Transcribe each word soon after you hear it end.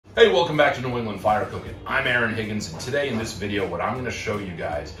Hey, welcome back to New England Fire Cooking. I'm Aaron Higgins, and today in this video, what I'm going to show you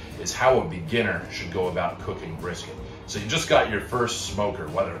guys is how a beginner should go about cooking brisket. So you just got your first smoker,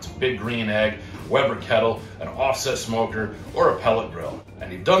 whether it's a big green egg, Weber kettle, an offset smoker, or a pellet grill.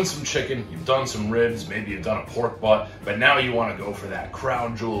 And you've done some chicken, you've done some ribs, maybe you've done a pork butt, but now you want to go for that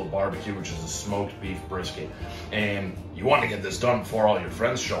crown jewel of barbecue, which is a smoked beef brisket. And you want to get this done before all your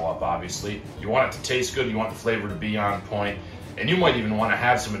friends show up, obviously. You want it to taste good, you want the flavor to be on point. And you might even want to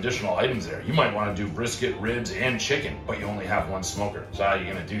have some additional items there. You might want to do brisket, ribs, and chicken, but you only have one smoker. So how are you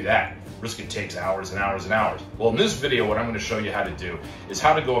going to do that? Brisket takes hours and hours and hours. Well, in this video, what I'm going to show you how to do is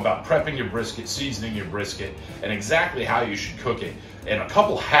how to go about prepping your brisket, seasoning your brisket, and exactly how you should cook it. And a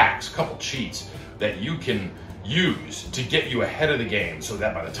couple hacks, a couple cheats that you can use to get you ahead of the game so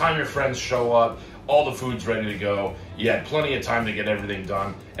that by the time your friends show up, all the food's ready to go, you had plenty of time to get everything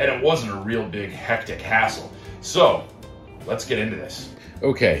done, and it wasn't a real big hectic hassle. So let's get into this.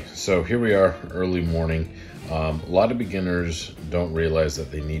 Okay, so here we are, early morning. A lot of beginners don't realize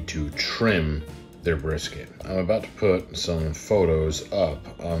that they need to trim their brisket. I'm about to put some photos up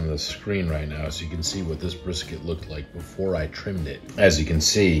on the screen right now so you can see what this brisket looked like before I trimmed it. As you can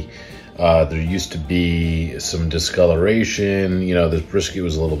see, there used to be some discoloration. You know, this brisket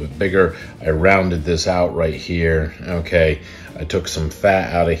was a little bit bigger. I rounded this out right here. Okay, I took some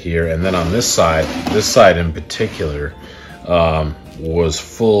fat out of here, and then on this side in particular, was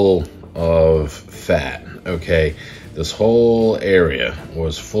full of fat. Okay, this whole area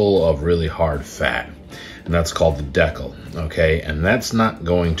was full of really hard fat, and that's called the decal. Okay, and that's not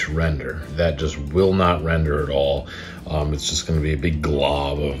going to render. That just will not render at all. It's just going to be a big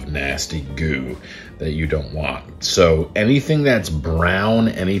glob of nasty goo that you don't want. So anything that's brown,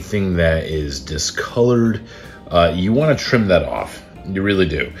 anything that is discolored, you want to trim that off. You really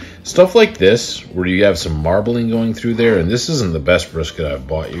do. Stuff like this, where you have some marbling going through there, and this isn't the best brisket I've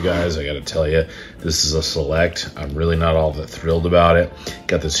bought, you guys, I gotta tell you. This is a select. I'm really not all that thrilled about it.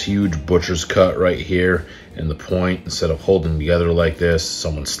 Got this huge butcher's cut right here in the point. Instead of holding together like this,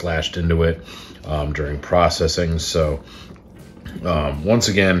 someone slashed into it during processing. So once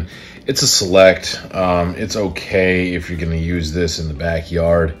again, it's a select. It's okay if you're gonna use this in the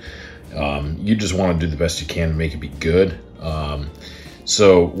backyard. You just want to do the best you can to make it be good.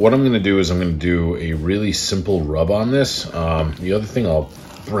 So what I'm going to do is I'm going to do a really simple rub on this. The other thing I'll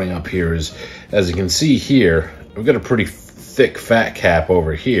bring up here is, as you can see here, I've got a pretty thick fat cap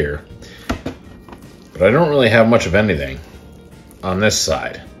over here, but I don't really have much of anything on this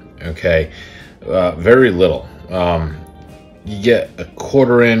side. Okay, very little. You get a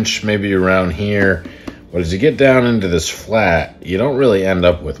 1/4 inch maybe around here, but as you get down into this flat, you don't really end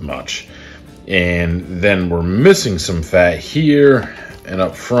up with much. And then we're missing some fat here and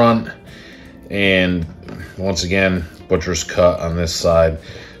up front, and once again, butcher's cut on this side.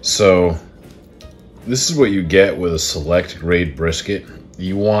 So this is what you get with a select grade brisket.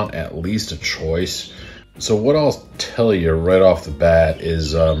 You want at least a choice. So what I'll tell you right off the bat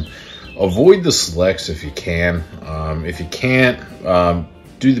is avoid the selects if you can. If you can't,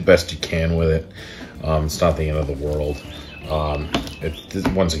 do the best you can with it. It's not the end of the world.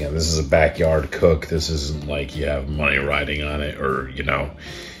 Once again, this is a backyard cook. This isn't like you have money riding on it or, you know,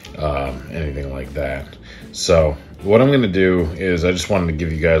 anything like that. So what I'm going to do is I just wanted to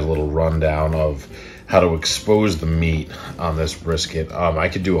give you guys a little rundown of how to expose the meat on this brisket. I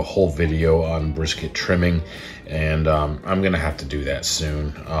could do a whole video on brisket trimming, and I'm going to have to do that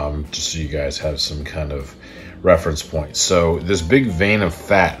soon, just so you guys have some kind of reference point. So this big vein of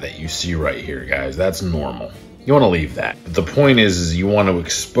fat that you see right here, guys, that's normal. You want to leave that. But the point is you want to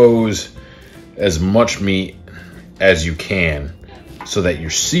expose as much meat as you can so that your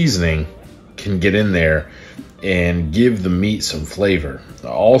seasoning can get in there and give the meat some flavor.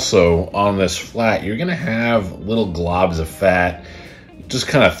 Also, on this flat, you're going to have little globs of fat just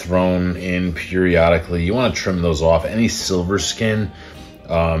kind of thrown in periodically. You want to trim those off. Any silver skin,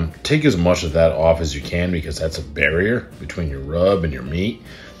 take as much of that off as you can, because that's a barrier between your rub and your meat.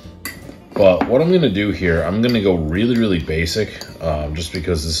 But what I'm going to do here, I'm going to go really, really basic, just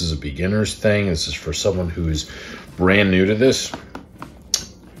because this is a beginner's thing. This is for someone who's brand new to this.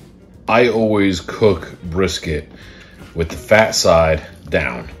 I always cook brisket with the fat side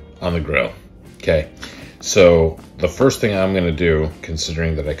down on the grill. Okay, so the first thing I'm going to do,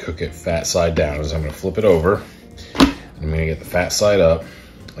 considering that I cook it fat side down, is I'm going to flip it over. I'm going to get the fat side up.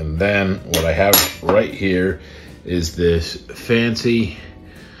 And then what I have right here is this fancy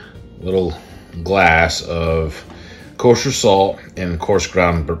little glass of kosher salt and coarse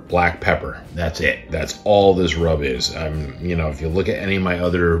ground black pepper. That's it. That's all this rub is. You know, if you look at any of my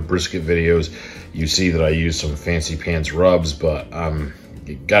other brisket videos, you see that I use some fancy pants rubs, but I'm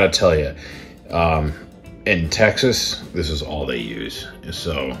gotta tell you, in Texas, this is all they use.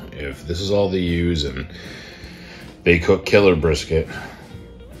 So if this is all they use and they cook killer brisket,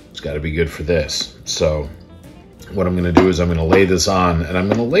 it's got to be good for this. So what I'm going to do is I'm going to lay this on, and I'm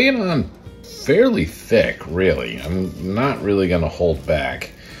going to lay it on fairly thick, really. I'm not really going to hold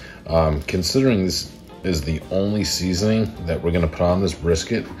back. Considering this is the only seasoning that we're going to put on this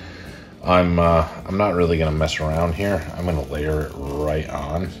brisket, I'm not really going to mess around here. I'm going to layer it right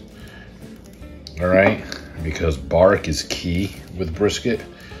on. All right, because bark is key with brisket, it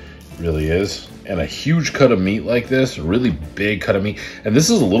really is. And a huge cut of meat like this, a really big cut of meat, and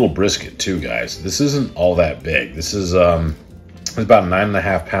this is a little brisket too, guys. This isn't all that big. This is it's about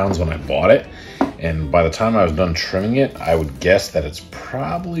 9.5 pounds when I bought it, and by the time I was done trimming it, I would guess that it's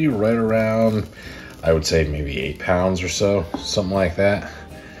probably right around, I would say maybe 8 pounds or so, something like that.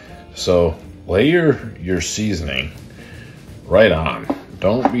 So layer your seasoning right on.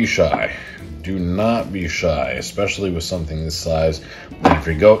 Don't be shy. Do not be shy, especially with something this size. And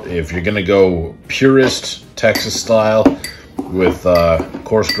if you're gonna go purist Texas style with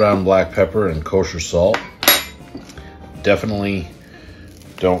coarse ground black pepper and kosher salt, definitely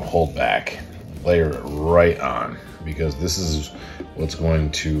don't hold back. Layer it right on, because this is what's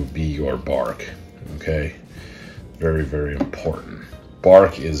going to be your bark. Okay, very, very important.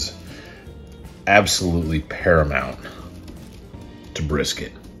 Bark is absolutely paramount to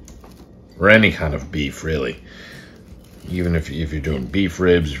brisket, or any kind of beef, really. Even if you're doing beef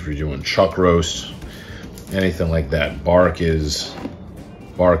ribs, if you're doing chuck roast, anything like that, bark is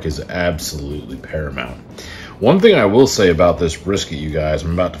absolutely paramount. One thing I will say about this brisket, you guys,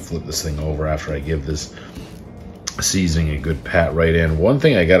 I'm about to flip this thing over after I give this seasoning a good pat right in. One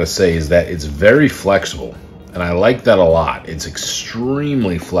thing I gotta say is that it's very flexible, and I like that a lot. It's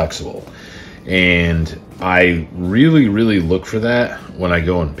extremely flexible, and I really, really look for that when I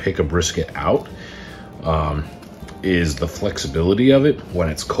go and pick a brisket out, is the flexibility of it when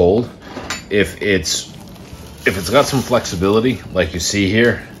it's cold. If it's got some flexibility, like you see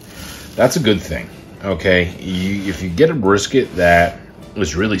here, that's a good thing, okay? If you get a brisket that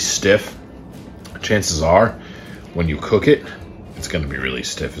is really stiff, chances are when you cook it, it's gonna be really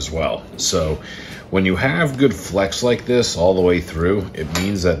stiff as well. So when you have good flex like this all the way through, it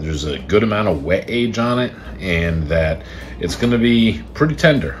means that there's a good amount of wet age on it and that it's gonna be pretty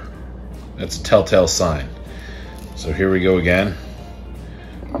tender. That's a telltale sign. So here we go again.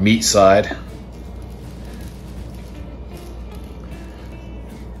 Meat side.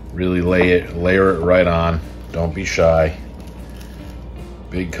 Really layer it right on. Don't be shy.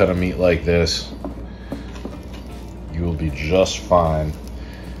 Big cut of meat like this, you will be just fine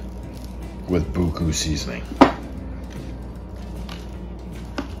with buku seasoning.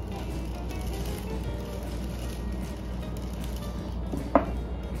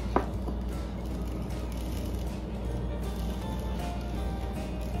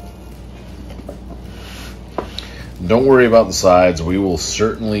 Don't worry about the sides. We will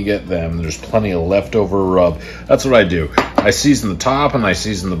certainly get them. There's plenty of leftover rub. That's what I do. I season the top and I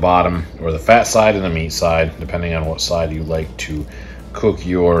season the bottom, or the fat side and the meat side, depending on what side you like to cook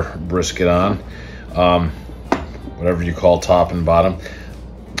your brisket on. Whatever you call top and bottom.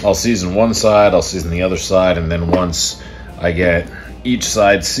 I'll season one side, I'll season the other side, and then once I get each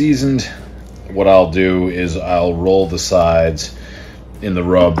side seasoned, what I'll do is I'll roll the sides in the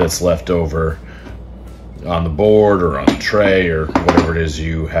rub that's left over on the board or on the tray or whatever it is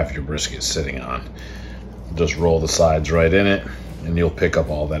you have your brisket sitting on. Just roll the sides right in it and you'll pick up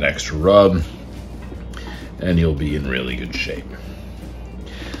all that extra rub and you'll be in really good shape.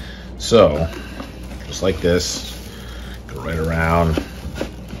 So just like this, go right around,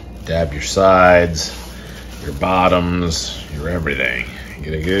 dab your sides, your bottoms, your everything.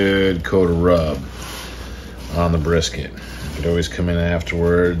 Get a good coat of rub on the brisket. You could always come in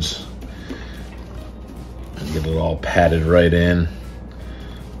afterwards and get it all patted right in.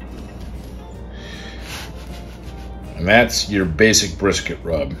 And that's your basic brisket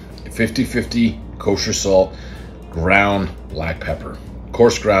rub. 50-50 kosher salt, ground black pepper,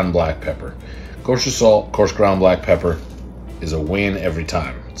 coarse ground black pepper. Kosher salt, coarse ground black pepper is a win every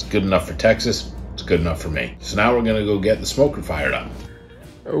time. It's good enough for Texas, it's good enough for me. So now we're gonna go get the smoker fired up.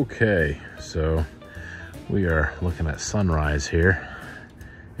 Okay, so we are looking at sunrise here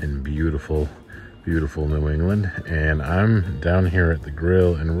in beautiful, beautiful New England. And I'm down here at the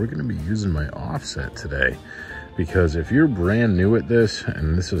grill and we're gonna be using my offset today. Because if you're brand new at this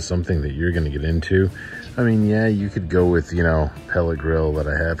and this is something that you're gonna get into, I mean, yeah, you could go with, you know, pellet grill that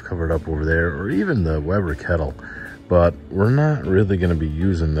I have covered up over there, or even the Weber kettle. but we're not really going to be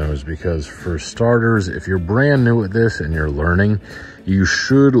using those because, for starters, if you're brand new at this and you're learning, you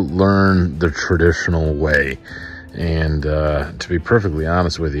should learn the traditional way. And to be perfectly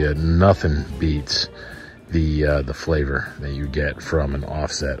honest with you, nothing beats the flavor that you get from an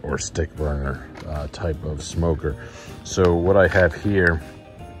offset or stick burner type of smoker. So what I have here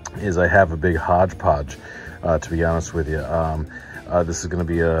is I have a big hodgepodge, to be honest with you. This is going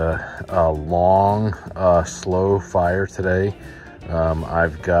to be a long, slow fire today.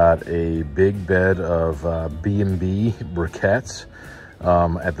 I've got a big bed of B&B briquettes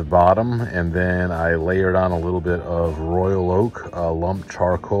at the bottom, and then I layered on a little bit of royal oak lump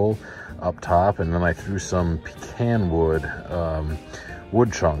charcoal up top, and then I threw some pecan wood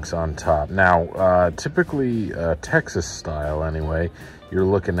chunks on top. Now, typically Texas style anyway, you're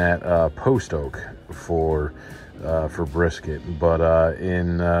looking at post oak for brisket, but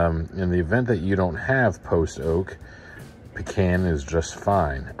in the event that you don't have post oak, pecan is just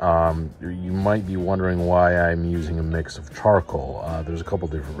fine. You might be wondering why I'm using a mix of charcoal. There's a couple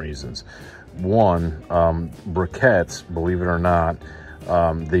different reasons. One, briquettes, believe it or not,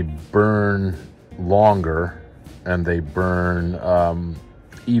 they burn longer and they burn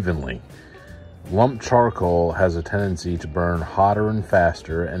evenly. Lump charcoal has a tendency to burn hotter and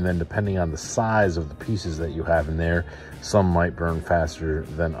faster, and then depending on the size of the pieces that you have in there, some might burn faster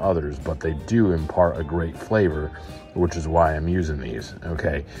than others, but they do impart a great flavor, which is why I'm using these.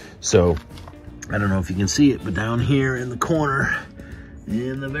 Okay, so I don't know if you can see it, but down here in the corner,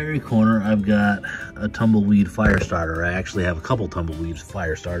 in the very corner, I've got a tumbleweed fire starter. I actually have a couple tumbleweed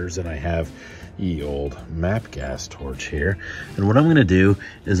fire starters, and I have the old map gas torch here. And what I'm going to do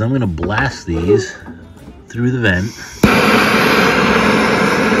is I'm going to blast these through the vent.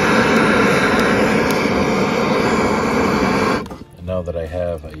 And now that I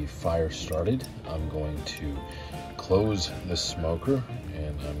have a fire started, I'm going to close this smoker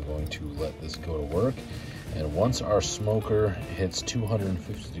and I'm going to let this go to work. And once our smoker hits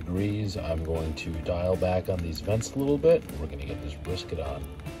 250 degrees, I'm going to dial back on these vents a little bit. We're going to get this brisket on.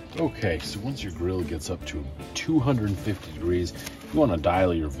 Okay, so once your grill gets up to 250 degrees, you want to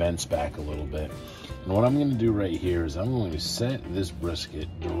dial your vents back a little bit. And what I'm going to do right here is I'm going to set this brisket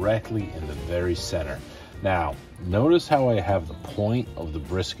directly in the very center. Now, notice how I have the point of the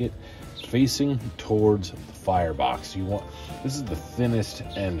brisket facing towards the firebox. This is the thinnest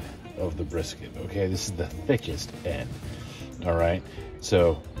end of the brisket, okay? This is the thickest end, all right?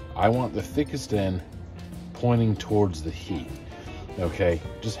 So I want the thickest end pointing towards the heat. Okay,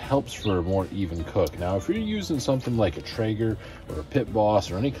 just helps for a more even cook. Now, if you're using something like a Traeger or a Pit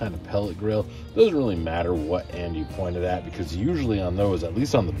Boss or any kind of pellet grill, it doesn't really matter what end you point it at, because usually on those, at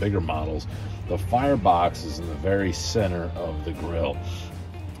least on the bigger models, the firebox is in the very center of the grill.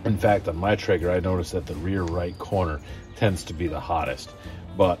 In fact, on my Traeger, I noticed that the rear right corner tends to be the hottest.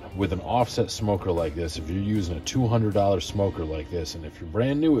 But with an offset smoker like this, if you're using a $200 smoker like this, and if you're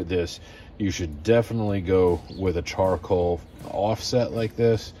brand new at this, you should definitely go with a charcoal offset like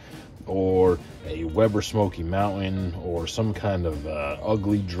this, or a Weber Smoky Mountain, or some kind of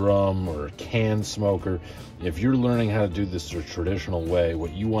ugly drum or a can smoker. If you're learning how to do this the traditional way,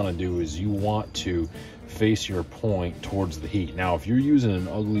 what you want to do is you want to face your point towards the heat. Now, if you're using an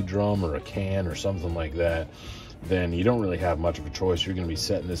ugly drum or a can or something like that, then you don't really have much of a choice. You're going to be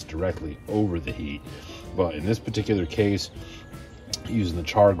setting this directly over the heat. But in this particular case, using the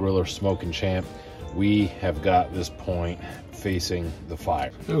Char Griller Smokin' Champ, we have got this point facing the fire.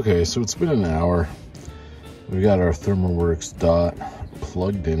 Okay, so it's been an hour. We got our ThermoWorks dot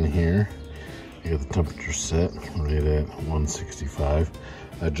plugged in here. I got the temperature set right at 165.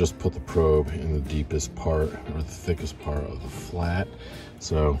 I just put the probe in the deepest part, or the thickest part of the flat.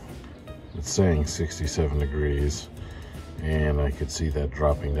 So it's saying 67 degrees, and I could see that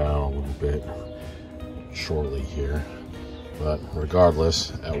dropping down a little bit shortly here. But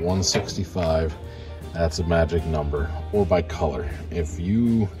regardless, at 165, that's a magic number, or by color. If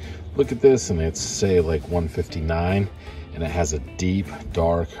you look at this and it's, say, like 159, and it has a deep,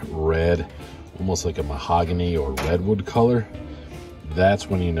 dark red, almost like a mahogany or redwood color, that's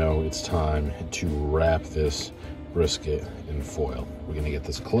when you know it's time to wrap this brisket in foil. We're gonna get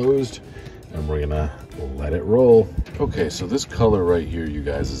this closed and we're gonna let it roll. Okay, so this color right here, you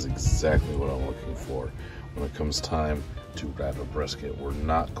guys, is exactly what I'm looking for when it comes time to wrap a brisket. We're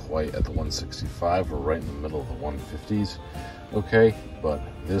not quite at the 165, we're right in the middle of the 150s, okay? But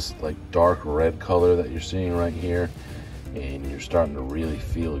this like dark red color that you're seeing right here, and you're starting to really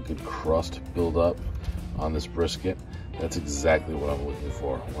feel a good crust build up on this brisket, that's exactly what I'm looking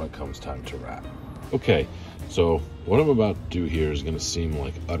for when it comes time to wrap. Okay, so what I'm about to do here is going to seem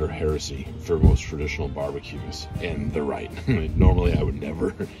like utter heresy for most traditional barbecues, and they're right. Normally I would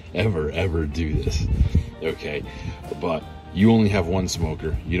never, ever do this, okay? But you only have one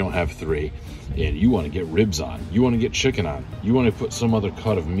smoker, you don't have three, and you want to get ribs on, you want to get chicken on, you want to put some other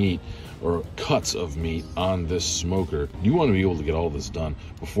cut of meat or cuts of meat on this smoker. You want to be able to get all this done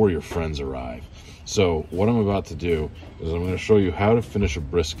before your friends arrive. So what I'm about to do is I'm going to show you how to finish a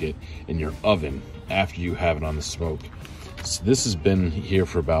brisket in your oven after you have it on the smoke. So this has been here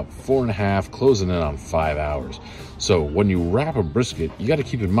for about 4.5, closing in on 5 hours. So when you wrap a brisket, you got to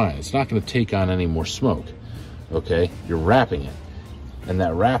keep in mind, it's not going to take on any more smoke, okay? You're wrapping it, and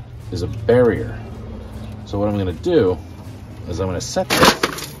that wrap is a barrier. So what I'm going to do is I'm going to set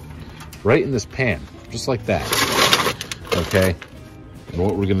this right in this pan, just like that, okay? And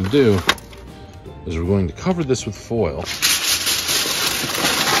what we're going to do is we're going to cover this with foil.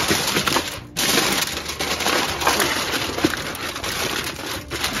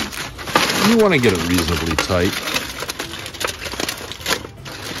 You want to get it reasonably tight.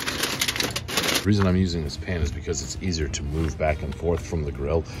 The reason I'm using this pan is because it's easier to move back and forth from the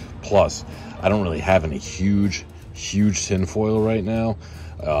grill. Plus, I don't really have any huge tin foil right now.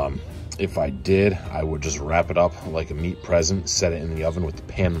 If I did, I would just wrap it up like a meat present, set it in the oven with the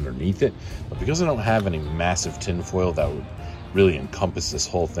pan underneath it. But because I don't have any massive tin foil that would really encompass this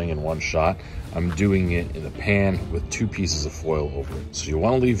whole thing in one shot, I'm doing it in the pan with 2 pieces of foil over it. So you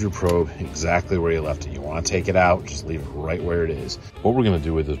want to leave your probe exactly where you left it. You want to take it out, just leave it right where it is. What we're going to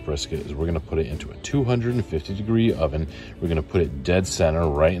do with this brisket is we're going to put it into a 250-degree oven. We're going to put it dead center,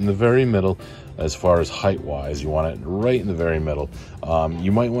 right in the very middle. As far as height-wise, you want it right in the very middle.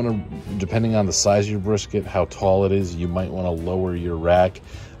 You might want to, depending on the size of your brisket, how tall it is, you might want to lower your rack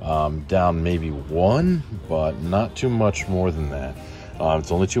down maybe 1, but not too much more than that.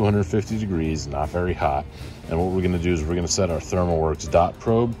 It's only 250 degrees, not very hot. And what we're going to do is we're going to set our ThermalWorks dot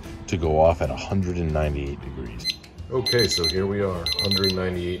probe to go off at 198 degrees. Okay, so here we are,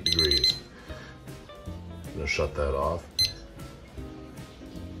 198 degrees. I'm going to shut that off.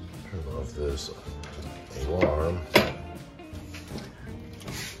 Turn off this alarm.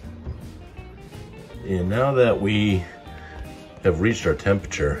 And now that we have reached our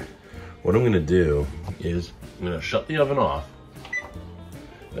temperature, what I'm going to do is I'm going to shut the oven off.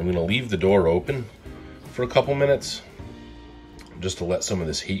 I'm going to leave the door open for a couple minutes just to let some of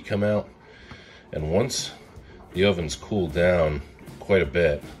this heat come out. And once the oven's cooled down quite a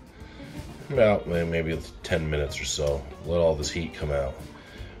bit, about maybe 10 minutes or so, let all this heat come out.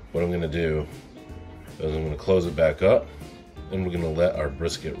 What I'm going to do is I'm going to close it back up, and we're going to let our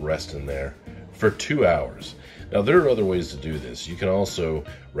brisket rest in there for 2 hours. Now, there are other ways to do this. You can also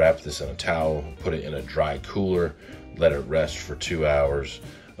wrap this in a towel, put it in a dry cooler, let it rest for 2 hours.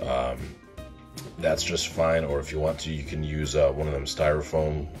 That's just fine. Or if you want to, you can use one of them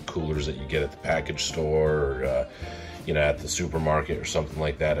styrofoam coolers that you get at the package store, or you know, at the supermarket or something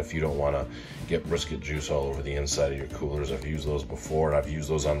like that, if you don't want to get brisket juice all over the inside of your coolers. I've used those before. I've used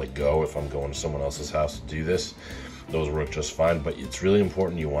those on the go if I'm going to someone else's house to do this. Those work just fine, but it's really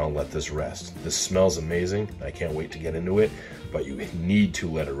important you want to let this rest. This smells amazing. I can't wait to get into it, but you need to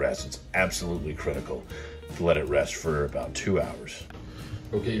let it rest. It's absolutely critical to let it rest for about 2 hours.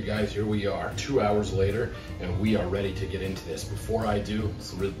 Okay, you guys, here we are 2 hours later, and we are ready to get into this. Before I do,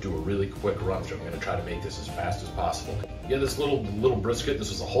 let's do a really quick run through. I'm going to try to make this as fast as possible. Yeah, this little brisket,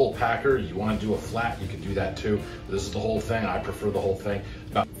 this is a whole packer. You want to do a flat, you can do that too. This is the whole thing. I prefer the whole thing.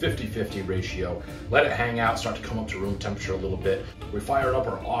 About 50-50 ratio. Let it hang out, start to come up to room temperature a little bit. We fired up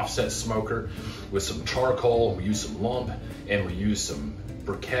our offset smoker with some charcoal. We used some lump, and we used some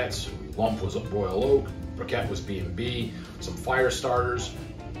briquettes. Lump was Royal Oak, briquette was B&B, some fire starters.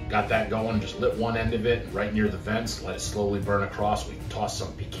 Got that going, just lit one end of it right near the vents, let it slowly burn across. We tossed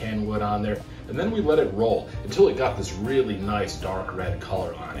some pecan wood on there, and then we let it roll until it got this really nice dark red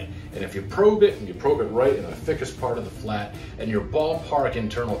color on it. And if you probe it, and you probe it right in the thickest part of the flat, and your ballpark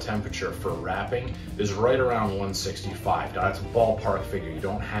internal temperature for wrapping is right around 165. Now that's a ballpark figure. You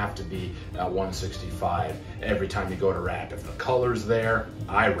don't have to be at 165 every time you go to wrap. If the color's there,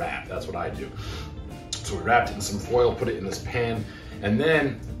 I wrap. That's what I do. So we wrapped it in some foil, put it in this pan, and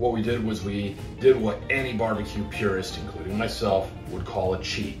then what we did was we did what any barbecue purist, including myself, would call a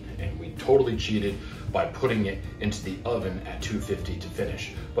cheat. And we totally cheated by putting it into the oven at 250 to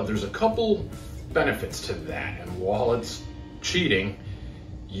finish. But there's a couple benefits to that. And while it's cheating,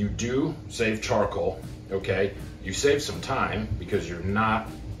 you do save charcoal, okay? You save some time because you're not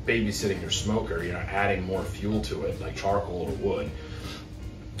babysitting your smoker. You're not adding more fuel to it like charcoal or wood,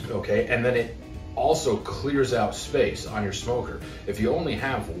 okay? And then also clears out space on your smoker. If you only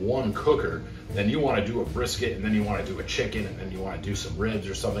have one cooker, then you want to do a brisket, and then you want to do a chicken, and then you want to do some ribs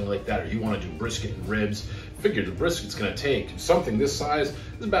or something like that, or you want to do brisket and ribs. Figure the brisket's going to take something this size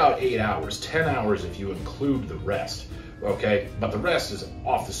is about 8 hours, 10 hours if you include the rest. Okay, but the rest is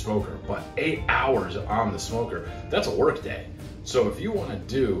off the smoker. But 8 hours on the smoker, that's a work day. So if you want to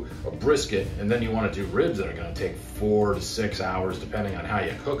do a brisket and then you want to do ribs that are going to take 4 to 6 hours depending on how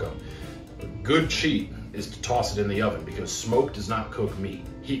you cook them, a good cheat is to toss it in the oven, because smoke does not cook meat,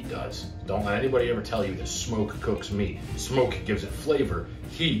 heat does. Don't let anybody ever tell you that smoke cooks meat. Smoke gives it flavor,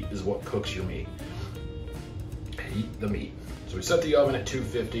 heat is what cooks your meat. Heat the meat. So we set the oven at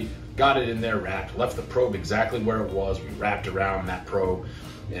 250, got it in there wrapped, left the probe exactly where it was. We wrapped around that probe,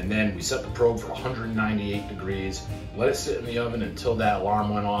 and then we set the probe for 198 degrees, let it sit in the oven until that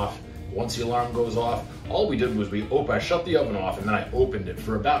alarm went off. Once the alarm goes off, all we did was I shut the oven off, and then I opened it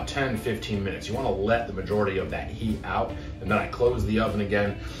for about 10-15 minutes. You want to let the majority of that heat out, and then I closed the oven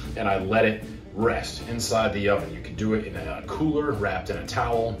again, and I let it rest inside the oven. You can do it in a cooler, wrapped in a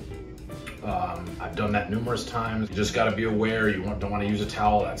towel. I've done that numerous times. You just got to be aware. You don't want to use a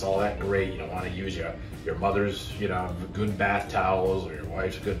towel that's all that great. You don't want to use your mother's, good bath towels, or your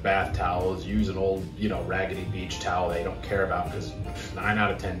wife's good bath towels. Use an old, Raggedy Beach towel they don't care about, because 9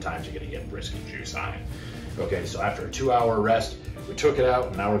 out of 10 times you're gonna get brisket juice on it. Okay, so after a 2-hour rest, we took it out,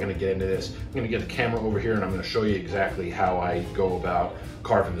 and now we're gonna get into this. I'm gonna get the camera over here, and I'm gonna show you exactly how I go about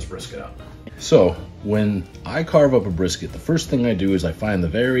carving this brisket up. So when I carve up a brisket, the first thing I do is I find the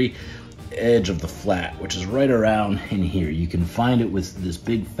very edge of the flat, which is right around in here. You can find it with this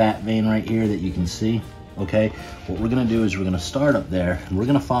big fat vein right here that you can see. Okay, what we're gonna do is we're gonna start up there, and we're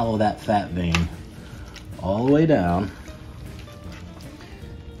gonna follow that fat vein all the way down.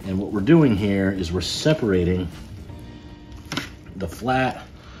 And what we're doing here is we're separating the flat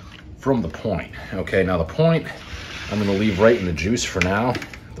from the point. Okay, now the point I'm gonna leave right in the juice for now.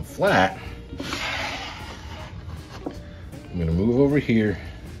 The flat, I'm gonna move over here.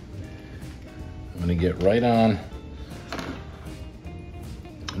 I'm gonna get right on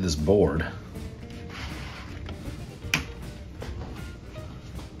this board.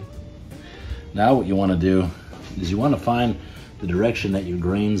 Now what you want to do is you want to find the direction that your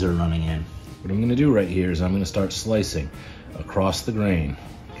grains are running in. What I'm going to do right here is I'm going to start slicing across the grain,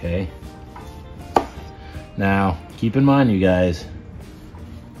 okay? Now, keep in mind, you guys,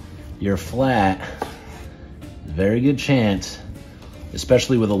 your flat, very good chance,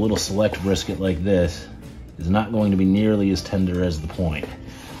 especially with a little select brisket like this, is not going to be nearly as tender as the point.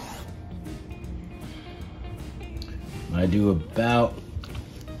 I do about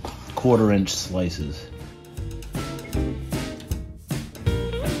 1/4-inch slices.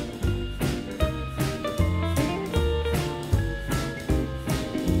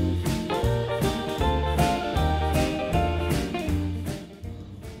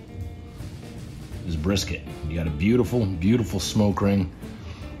 This brisket, you got a beautiful, beautiful smoke ring.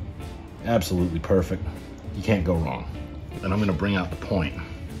 Absolutely perfect. You can't go wrong. And I'm gonna bring out the point.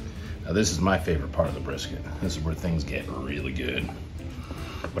 Now this is my favorite part of the brisket. This is where things get really good.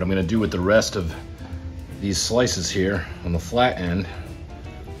 What I'm gonna do with the rest of these slices here on the flat end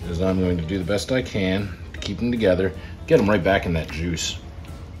is I'm going to do the best I can to keep them together, get them right back in that juice.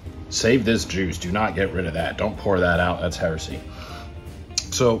 Save this juice, do not get rid of that. Don't pour that out, that's heresy.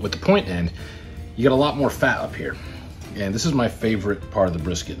 So with the point end, you get a lot more fat up here. And this is my favorite part of the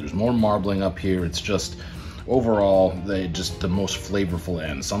brisket. There's more marbling up here. It's just, overall, just the most flavorful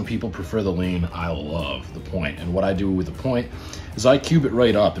end. Some people prefer the lean. I love the point. And what I do with the point is I cube it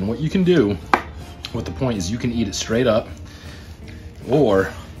right up. And what you can do with the point is you can eat it straight up,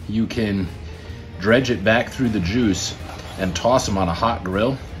 or you can dredge it back through the juice and toss them on a hot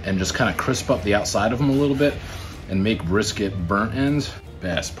grill and just kind of crisp up the outside of them a little bit and make brisket burnt ends.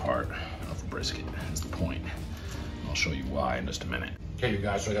 Best part of brisket is the point. I'll show you why in just a minute. Okay, you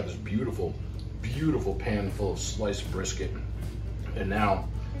guys, so I got this beautiful, beautiful pan full of sliced brisket. And now,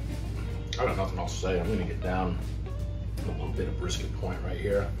 I got nothing else to say. I'm gonna get down a little bit of brisket point right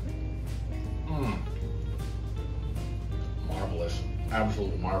here. Marvelous,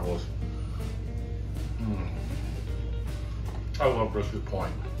 absolutely marvelous. I love brisket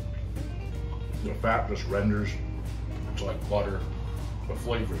point. The fat just renders, it's like butter. The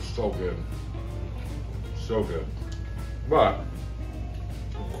flavor is so good, so good. But,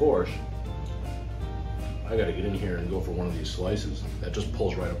 of course, I gotta get in here and go for one of these slices. That just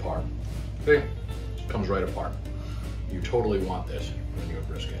pulls right apart. See? Comes right apart. You totally want this when you have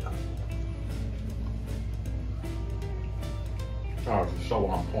brisket. Oh, it's so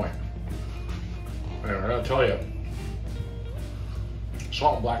on point. And I gotta tell you,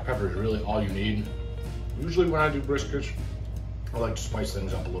 Salt and black pepper is really all you need. Usually when I do briskets, I like to spice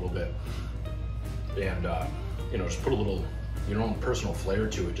things up a little bit. And, you know, just put a little, your own personal flair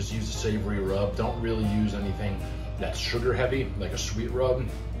to it. Just use a savory rub. Don't really use anything that's sugar heavy, like a sweet rub.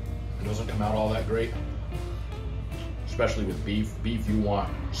 It doesn't come out all that great. Especially with beef. Beef, you want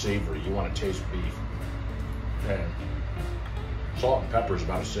savory. You want to taste beef. And salt and pepper is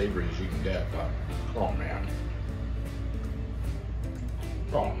about as savory as you can get, but oh man.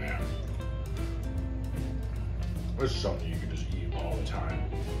 Oh man. This is something you can just eat all the time.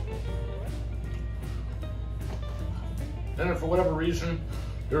 And if for whatever reason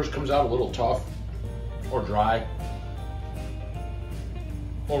yours comes out a little tough or dry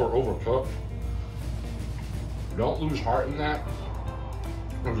or overcooked, don't lose heart in that.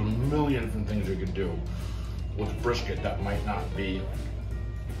 There's a million different things you can do with brisket that might not be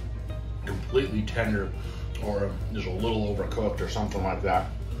completely tender or just a little overcooked or something like that.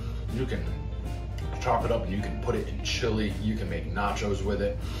 You can chop it up and you can put it in chili. You can make nachos with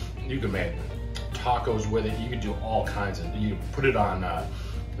it. You can make tacos with it. You can do all kinds of. You can put it on.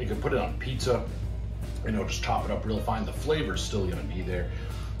 You can put it on pizza. You know, just chop it up real fine. The flavor's still gonna be there.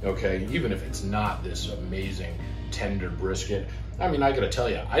 Okay, even if it's not this amazing tender brisket. I mean, I gotta tell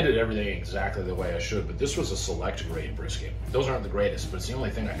you, I did everything exactly the way I should, but this was a select grade brisket. Those aren't the greatest, but it's the only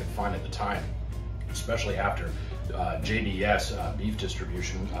thing I could find at the time, especially after JBS beef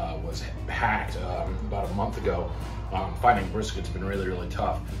distribution was hacked about a month ago. Finding brisket's been really, really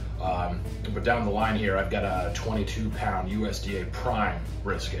tough. But down the line here, I've got a 22-pound USDA prime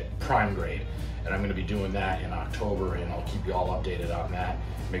brisket, prime grade. And I'm gonna be doing that in October, and I'll keep you all updated on that.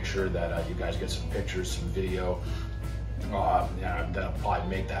 Make sure that you guys get some pictures, some video. Yeah, that'll probably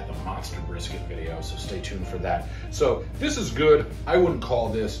make that the monster brisket video, so stay tuned for that. So this is good. I wouldn't call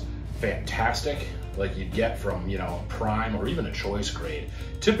this fantastic like you'd get from, you know, a prime or even a choice grade.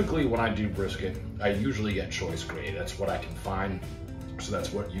 Typically when I do brisket, I usually get choice grade. That's what I can find, so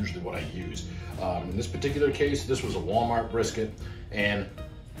that's usually what I use. In this particular case, this was a Walmart brisket, and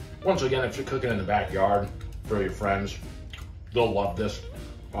once again, if you're cooking in the backyard for your friends, they'll love this.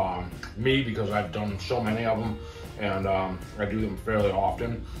 Me, because I've done so many of them, and I do them fairly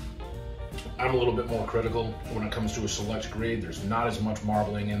often, I'm a little bit more critical when it comes to a select grade. There's not as much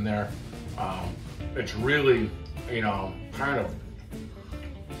marbling in there. It's really, you know, kind of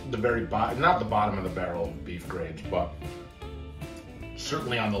the very bottom, not the bottom of the barrel of beef grades, but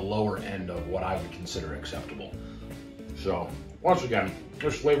certainly on the lower end of what I would consider acceptable. So once again,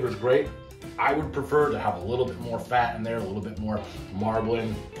 this flavor is great. I would prefer to have a little bit more fat in there, a little bit more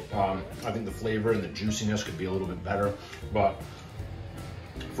marbling. I think the flavor and the juiciness could be a little bit better, but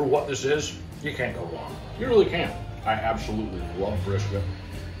for what this is, you can't go wrong. You really can't. I absolutely love brisket.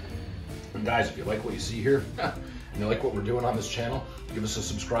 And guys, if you like what you see here, and you like what we're doing on this channel, give us a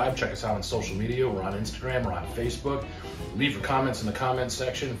subscribe. Check us out on social media. We're on Instagram, we're on Facebook. Leave your comments in the comments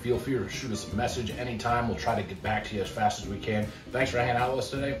section. Feel free to shoot us a message anytime. We'll try to get back to you as fast as we can. Thanks for hanging out with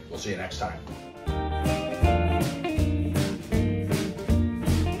us today. We'll see you next time.